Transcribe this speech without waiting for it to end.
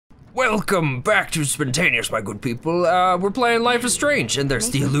Welcome back to Spentaneous, my good people. We're playing Life is Strange, and there's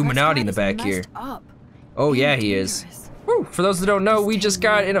the Illuminati in the back here. Oh yeah, he is. Woo. For those that don't know, we just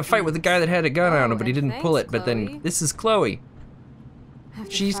got in a fight with the guy that had a gun on him, but he didn't pull it. But then, this is Chloe.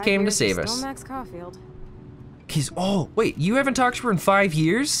 She came to save us. Max Caulfield. Oh, wait, you haven't talked to her in 5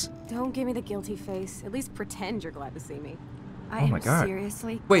 years? Don't give me the guilty face. At least pretend you're glad to see me. Oh my God.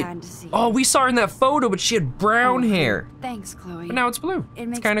 Seriously wait, glad to see you. oh, we saw her in that photo, but she had brown hair. Thanks, Chloe. But now it's blue.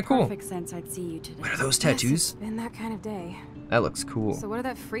 It's kind of cool. It makes perfect sense I'd see you today. What are those tattoos? Yes, it's been that kind of day. That looks cool. So what did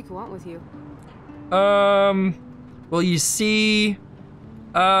that freak want with you? Well, you see,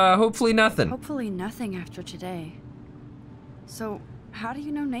 hopefully nothing. Hopefully nothing after today. So, how do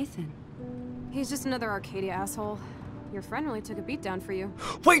you know Nathan? He's just another Arcadia asshole. Your friend really took a beat down for you.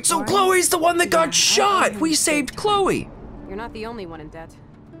 Wait, so Chloe's the one that got shot! We saved Chloe! You're not the only one in debt.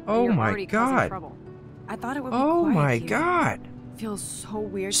 Oh my God. I thought it would be Oh quiet my here. God. Feels so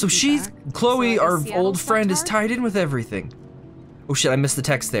weird So to be she's, back. Chloe, So, like a our Seattle old friend, is fucktard? tied in with everything. Oh shit, I missed the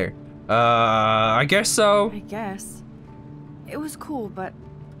text there. I guess so. I guess. It was cool, but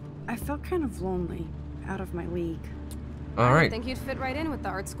I felt kind of lonely, out of my league. All I right. think you'd fit right in with the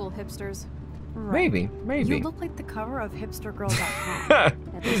art school hipsters. Right. Maybe. You look like the cover of hipstergirl.com.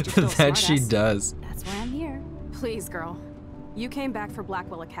 At least you're still a That she smartass. does. That's why I'm here. Please, girl. You came back for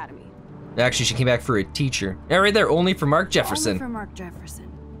Blackwell Academy. Actually, she came back for a teacher. Yeah, right there, only for Mark Jefferson. Only for Mark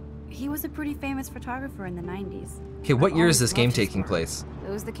Jefferson. He was a pretty famous photographer in the 90s. Okay, what I've year is always this game loved his taking work. place?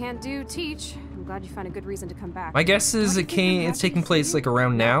 Those that can't do, teach. I'm glad you found a good reason to come back. My guess is it's taking place like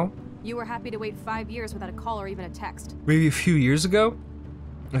around now. You were happy to wait 5 years without a call or even a text. Maybe a few years ago?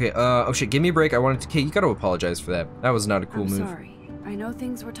 Okay, oh shit, give me a break. I wanted to, Kate, you gotta apologize for that. That was not a cool I'm move. sorry. I know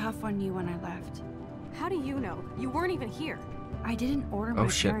things were tough on you when I left. How do you know? You weren't even here. I didn't order Oh, my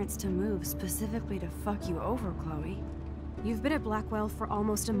shit. parents to move specifically to fuck you over, Chloe. You've been at Blackwell for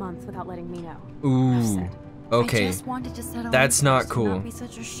almost a month without letting me know. Ooh, Upset. I okay. just wanted to settle That's in not first and cool. Not be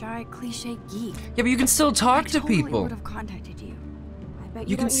such a shy, cliche geek. Yeah, but you can still talk I to totally people. would have contacted you. I bet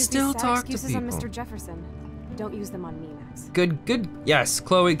You you can don't use still these sad talk to excuses on people. Mr. Jefferson. Don't use them on me, Max. Good. Yes,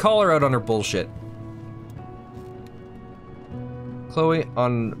 Chloe, call her out on her bullshit. Chloe,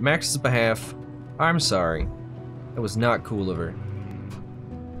 on Max's behalf, I'm sorry. That was not cool of her.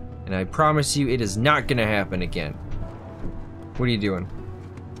 And I promise you, it is not gonna happen again. What are you doing?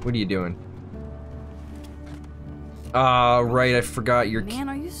 What are you doing? Right, I forgot your... Man,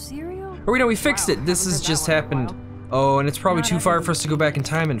 are you serial? Oh, wait, no, we fixed Wow, it. This haven't has heard just that one in a happened. Oh, and it's probably Not too far everyone for us to go back in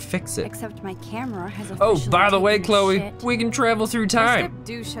time and fix it. Except my camera has Oh, officially by the way, taken a Chloe, shit. we can travel through My time. step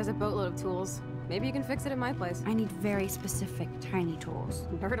douche has a boatload of tools. Maybe you can fix it at my place. I need very specific tiny tools.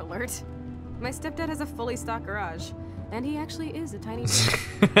 Nerd alert. My stepdad has a fully stocked garage. And he actually is a tiny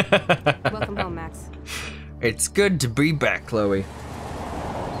dude. Welcome home, Max. It's good to be back, Chloe.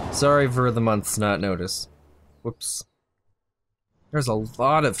 Sorry for the month's not notice. Whoops. There's a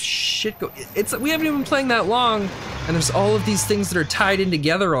lot of shit we haven't even been playing that long, and there's all of these things that are tied in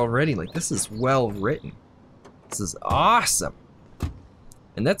together already. Like, this is well written. This is awesome.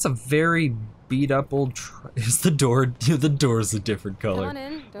 And that's a very beat up old is the door's a different color. Come on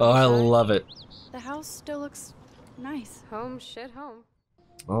in. Don't Oh, be I shy. love it. The house still looks nice. Home, shit, home.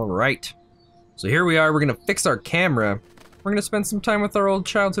 All right. So here we are, we're gonna fix our camera. We're gonna spend some time with our old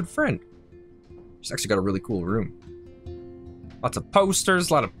childhood friend. She's actually got a really cool room. Lots of posters,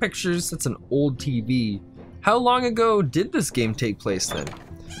 a lot of pictures. That's an old TV. How long ago did this game take place then?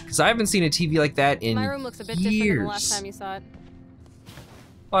 Because I haven't seen a TV like that in My room looks a bit years. different than the last time you saw it.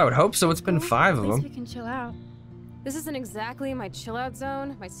 Well, I would hope so. It's been 5 of At least them. we can chill out. This isn't exactly my chill out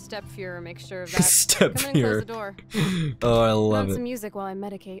zone. My step-Fuhrer makes sure of that. Step Come in and close here. the door. Oh, I Put love on it. some music while I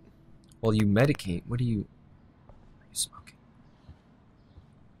medicate. While you medicate, what are you smoking?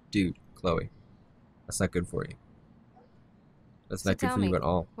 Dude, Chloe, that's not good for you. That's So not good tell for you me, at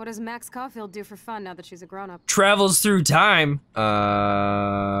all. What does Max Caulfield do for fun now that she's a grown-up? Travels through time.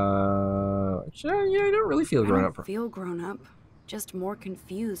 Sure, yeah, I don't really feel grown I up. don't feel grown up. Just more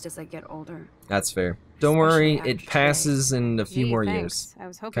confused as I get older. That's fair. Don't Especially worry, after it today. passes in a few Gee, more thanks. years. I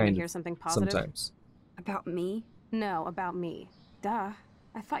was hoping Kind to of. hear something positive. Sometimes. About me? No, about me. Duh.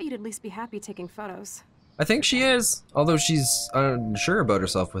 I thought you'd at least be happy taking photos. I think she is, although she's unsure about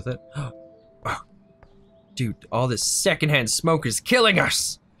herself with it. Oh. Dude, all this secondhand smoke is killing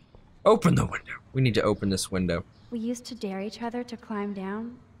us! Open the window. We need to open this window. We used to dare each other to climb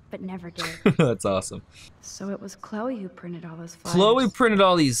down, but never did. That's awesome. So it was Chloe who printed all those flyers. Chloe printed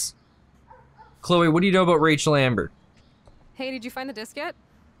all these. Chloe, what do you know about Rachel Amber? Hey, did you find the disc yet?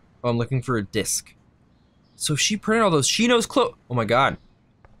 Oh, I'm looking for a disc. So she printed all those. She knows Chloe. Oh my god.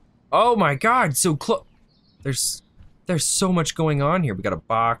 Oh my god. So There's There's so much going on here. We got a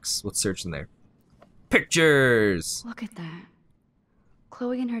box. Let's search in there. Pictures! Look at that.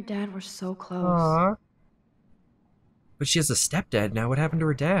 Chloe and her dad were so close. Aww. But she has a stepdad now. What happened to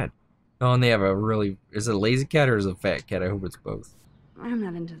her dad? Oh, and they have a really... Is it a lazy cat or is it a fat cat? I hope it's both. I'm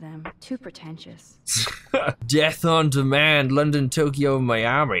not into them. Too pretentious. Death on demand. London, Tokyo,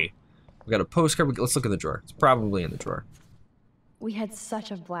 Miami. We got a postcard. Let's look in the drawer. It's probably in the drawer. We had such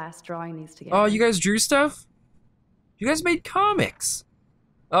a blast drawing these together. Oh, you guys drew stuff? You guys made comics.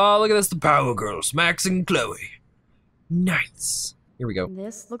 Oh, look at this. The Power Girls. Max and Chloe. Nice. Here we go.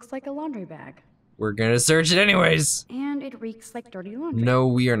 This looks like a laundry bag. We're gonna search it anyways. And it reeks like dirty laundry. No,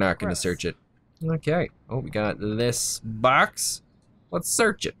 we are not gonna Gross. search it. Okay. Oh, we got this box. Let's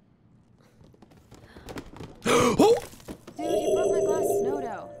search it. Oh! Dude, you broke my glass snow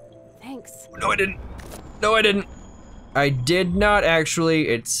dough. Thanks. No, I didn't. No, I didn't. I did not actually.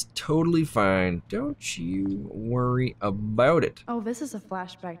 It's totally fine. Don't you worry about it. Oh, this is a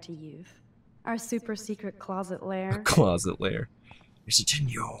flashback to youth. Our super secret closet lair. Closet lair. Is it in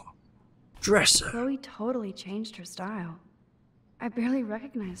your dresser? Chloe totally changed her style. I barely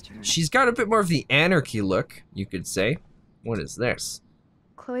recognized her. She's got a bit more of the anarchy look, you could say. What is this?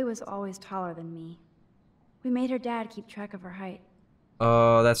 Chloe was always taller than me. We made her dad keep track of her height.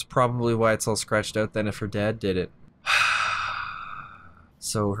 Oh, that's probably why it's all scratched out then if her dad did it.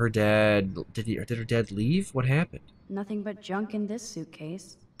 So her dad, did her dad leave? What happened? Nothing but junk in this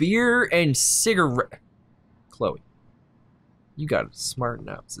suitcase. Beer and cigarette. Chloe, you gotta smarten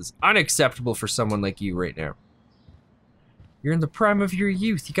up. This is unacceptable for someone like you right now. You're in the prime of your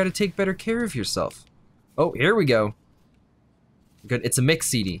youth. You gotta take better care of yourself. Oh, here we go. Good, it's a mix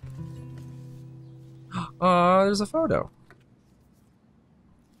CD. There's a photo.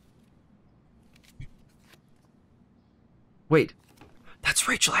 Wait, that's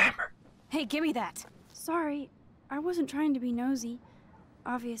Rachel Amber. Hey, give me that. Sorry, I wasn't trying to be nosy.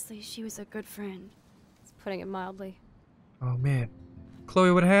 Obviously, she was a good friend. It's putting it mildly. Oh man.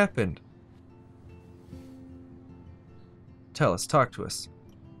 Chloe, what happened? Tell us, talk to us.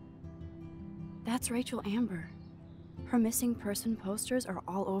 That's Rachel Amber. Her missing person posters are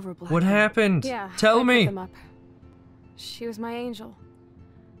all over Black. What happened? Yeah, Tell I me. put them up. She was my angel.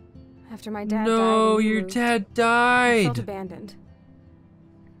 After my dad died. No, and we your moved, dad I died. felt abandoned.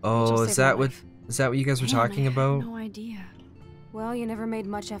 Oh, Rachel is saved that my what life. you guys were Man, talking I had about? no idea. Well, you never made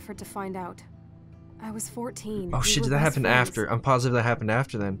much effort to find out. I was 14. Oh We shit, were did that best happen friends. after? I'm positive that happened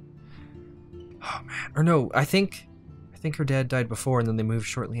after then. Oh man. Or no, I think her dad died before and then they moved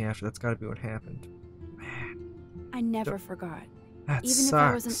shortly after. That's gotta be what happened. Man, I never forgot. that Even sucks. if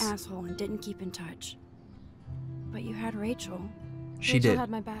I was an asshole and didn't keep in touch. But you had Rachel. She Rachel did. had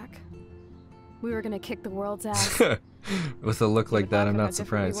my back. We were gonna kick the world's ass. With a look like that, I'm not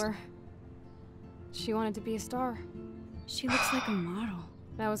surprised. She wanted to be a star. She looks like a model.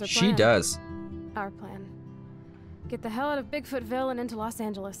 That was her plan. She does. Our plan. Get the hell out of Bigfootville and into Los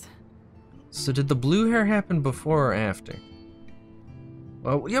Angeles. So did the blue hair happen before or after?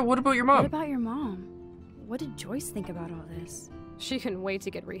 Well, yeah, what about your mom? What about your mom? What did Joyce think about all this? She couldn't wait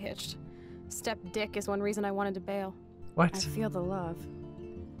to get rehitched. Step dick is one reason I wanted to bail. What? I feel the love.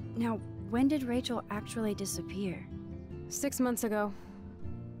 Now, when did Rachel actually disappear? 6 months ago.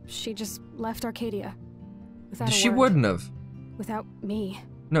 She just left Arcadia. Without a She word. wouldn't have. Without me.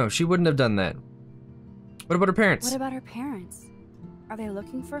 No, she wouldn't have done that. What about her parents? What about her parents? Are they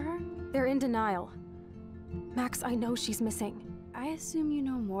looking for her? They're in denial. Max, I know she's missing. I assume you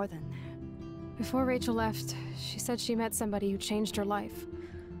know more than that. Before Rachel left, she said she met somebody who changed her life.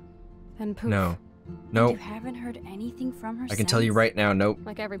 Then poof. No. And Nope. you haven't heard anything from her I can tell you since? right now, nope.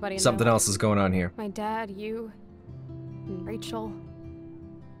 Like everybody in my Something life. else is going on here. My dad, you, and Rachel,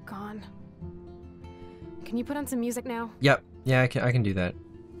 gone. Can you put on some music now? Yep. Yeah, I can do that.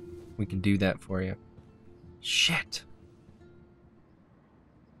 We can do that for you. Shit.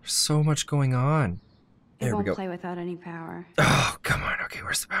 There's so much going on. It There we won't go. play without any power. Oh, come on. Okay,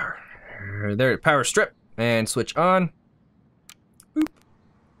 where's the power? There, power strip. And switch on. Boop.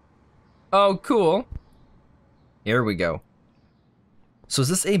 Oh, cool. Here we go. So is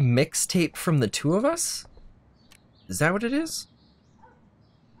this a mixtape from the two of us? Is that what it is?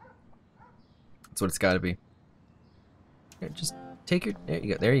 That's what it's got to be. Here, just take your... There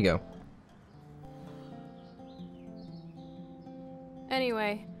you go. There you go.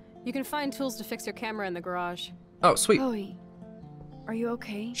 Anyway, you can find tools to fix your camera in the garage. Oh, sweet. Chloe, are you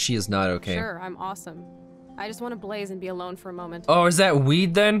okay? She is not okay. Sure, I'm awesome. I just want to blaze and be alone for a moment. Oh, is that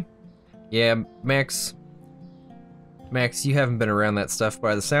weed then? Yeah, Max. Max, you haven't been around that stuff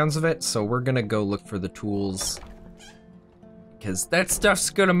by the sounds of it, so we're gonna go look for the tools. Because that stuff's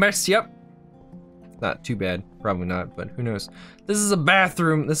gonna mess you up. not too bad. Probably not, but who knows. This is a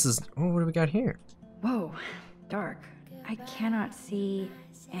bathroom. This is, oh, what do we got here? Whoa, dark. I cannot see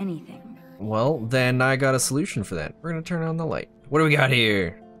anything. Well, then I got a solution for that. We're gonna turn on the light. What do we got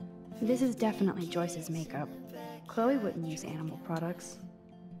here? This is definitely Joyce's makeup. Chloe wouldn't use animal products.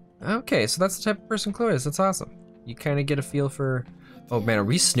 Okay, so that's the type of person Chloe is. That's awesome. You kind of get a feel for, oh man, are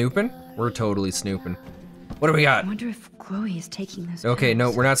we snooping? We're totally snooping. What do we got? I wonder if Chloe is taking this. Okay,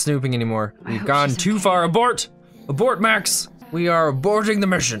 no, we're not snooping anymore. I We've hope gone she's too okay. far. Abort! Abort, Max! We are aborting the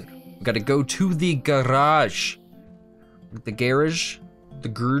mission. We gotta go to the garage. The garage? The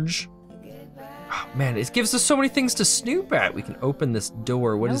garage? Oh, man, it gives us so many things to snoop at. We can open this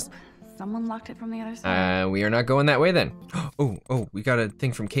door. What is? Someone locked it from the other side. We are not going that way then. Oh, we got a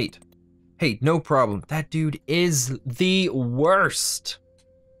thing from Kate. Hey, no problem. That dude is the worst.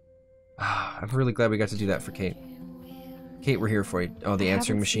 I'm really glad we got to do that for Kate. Kate, we're here for you. Oh, the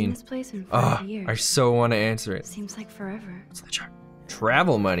answering machine. This place in 5 years. I so want to answer it. Seems like forever. What's the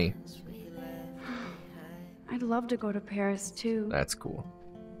travel money? I'd love to go to Paris too. That's cool.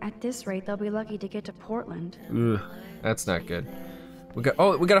 At this rate, they'll be lucky to get to Portland. Ugh, that's not good. We got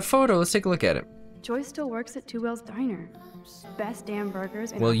a photo. Let's take a look at it. Joyce still works at Two Whales Diner. Best damn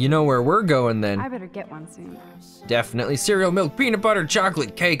burgers. Well, you know where we're going then. I better get one soon. Definitely cereal, milk, peanut butter,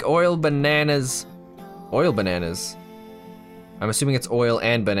 chocolate, cake, oil, bananas. Oil bananas. I'm assuming it's oil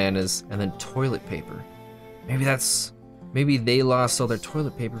and bananas, and then toilet paper. Maybe they lost all their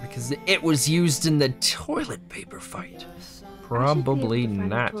toilet paper because it was used in the toilet paper fight. Probably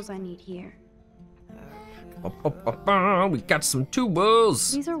not. Tools I need here. We got some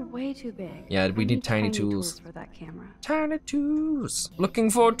tools. These are way too big. Yeah, we I need tiny tools for that camera. Tiny tools.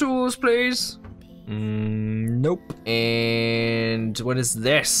 Looking for tools, please. Nope. And what is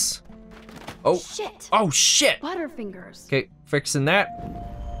this? Oh. Shit. Oh shit. Butterfingers. Okay, fixing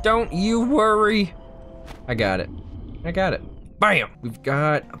that. Don't you worry. I got it. Bam. We've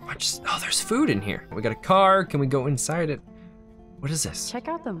got a bunch of, oh, there's food in here. We got a car. Can we go inside it? What is this? Check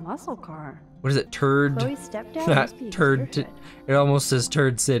out the muscle car. What is it? Turd? Chloe's stepdad Not must be a Turd. spearhead. It almost says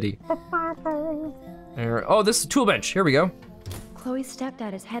Turd City. Oh, this is a tool bench. Here we go. Chloe's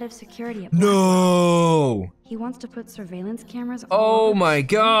stepdad is head of security at No. He wants to put surveillance cameras all Oh over my the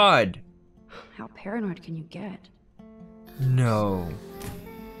city. God. How paranoid can you get? No,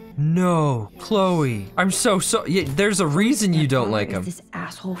 Chloe. I'm so. Yeah, there's a reason you don't like him. Is this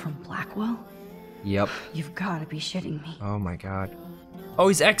asshole from Blackwell? Yep. You've got to be shitting me. Oh my God. Oh,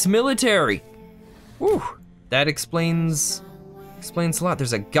 he's ex-military. Whew. That explains a lot.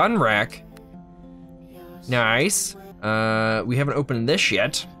 There's a gun rack. Nice. We haven't opened this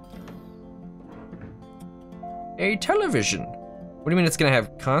yet. A television. What do you mean it's gonna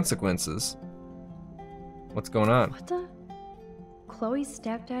have consequences? What's going on? What the? Chloe's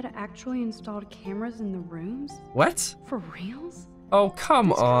stepdad actually installed cameras in the rooms? What? For reals? Oh, come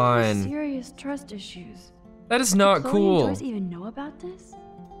This guy has on. serious trust issues. That is not Chloe cool. and Joyce even know about this?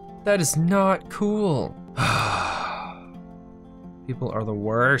 That is not cool. People are the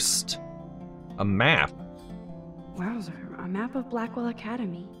worst. A map. Wowzer, a map of Blackwell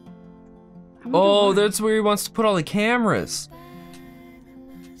Academy. I wonder Oh, why. that's where he wants to put all the cameras.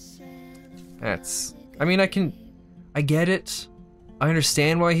 I mean, I get it. I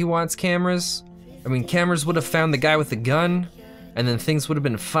understand why he wants cameras. I mean, cameras would have found the guy with the gun, and then things would have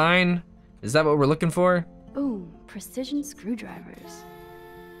been fine. Is that what we're looking for? Ooh, precision screwdrivers.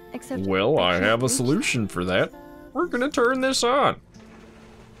 Except Well, I can't have a reach solution for that. We're gonna turn this on.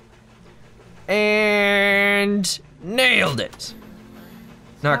 And nailed it.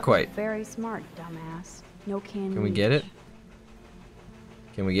 Not That quite. was very smart, dumbass. No can. Can we get it?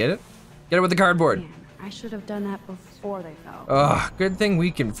 Can we get it? Get it with the cardboard. Man, I should have done that before they fell. Ugh, good thing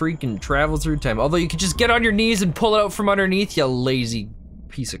we can freaking travel through time. Although you could just get on your knees and pull it out from underneath, you lazy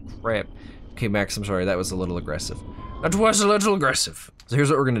piece of crap. Okay, Max, I'm sorry, that was a little aggressive. That was a little aggressive. So here's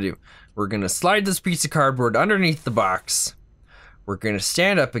what we're gonna do. We're gonna slide this piece of cardboard underneath the box. We're gonna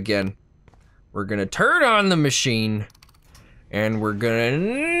stand up again. We're gonna turn on the machine. And we're gonna,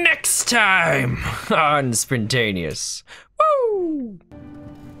 next time on Spentaneous,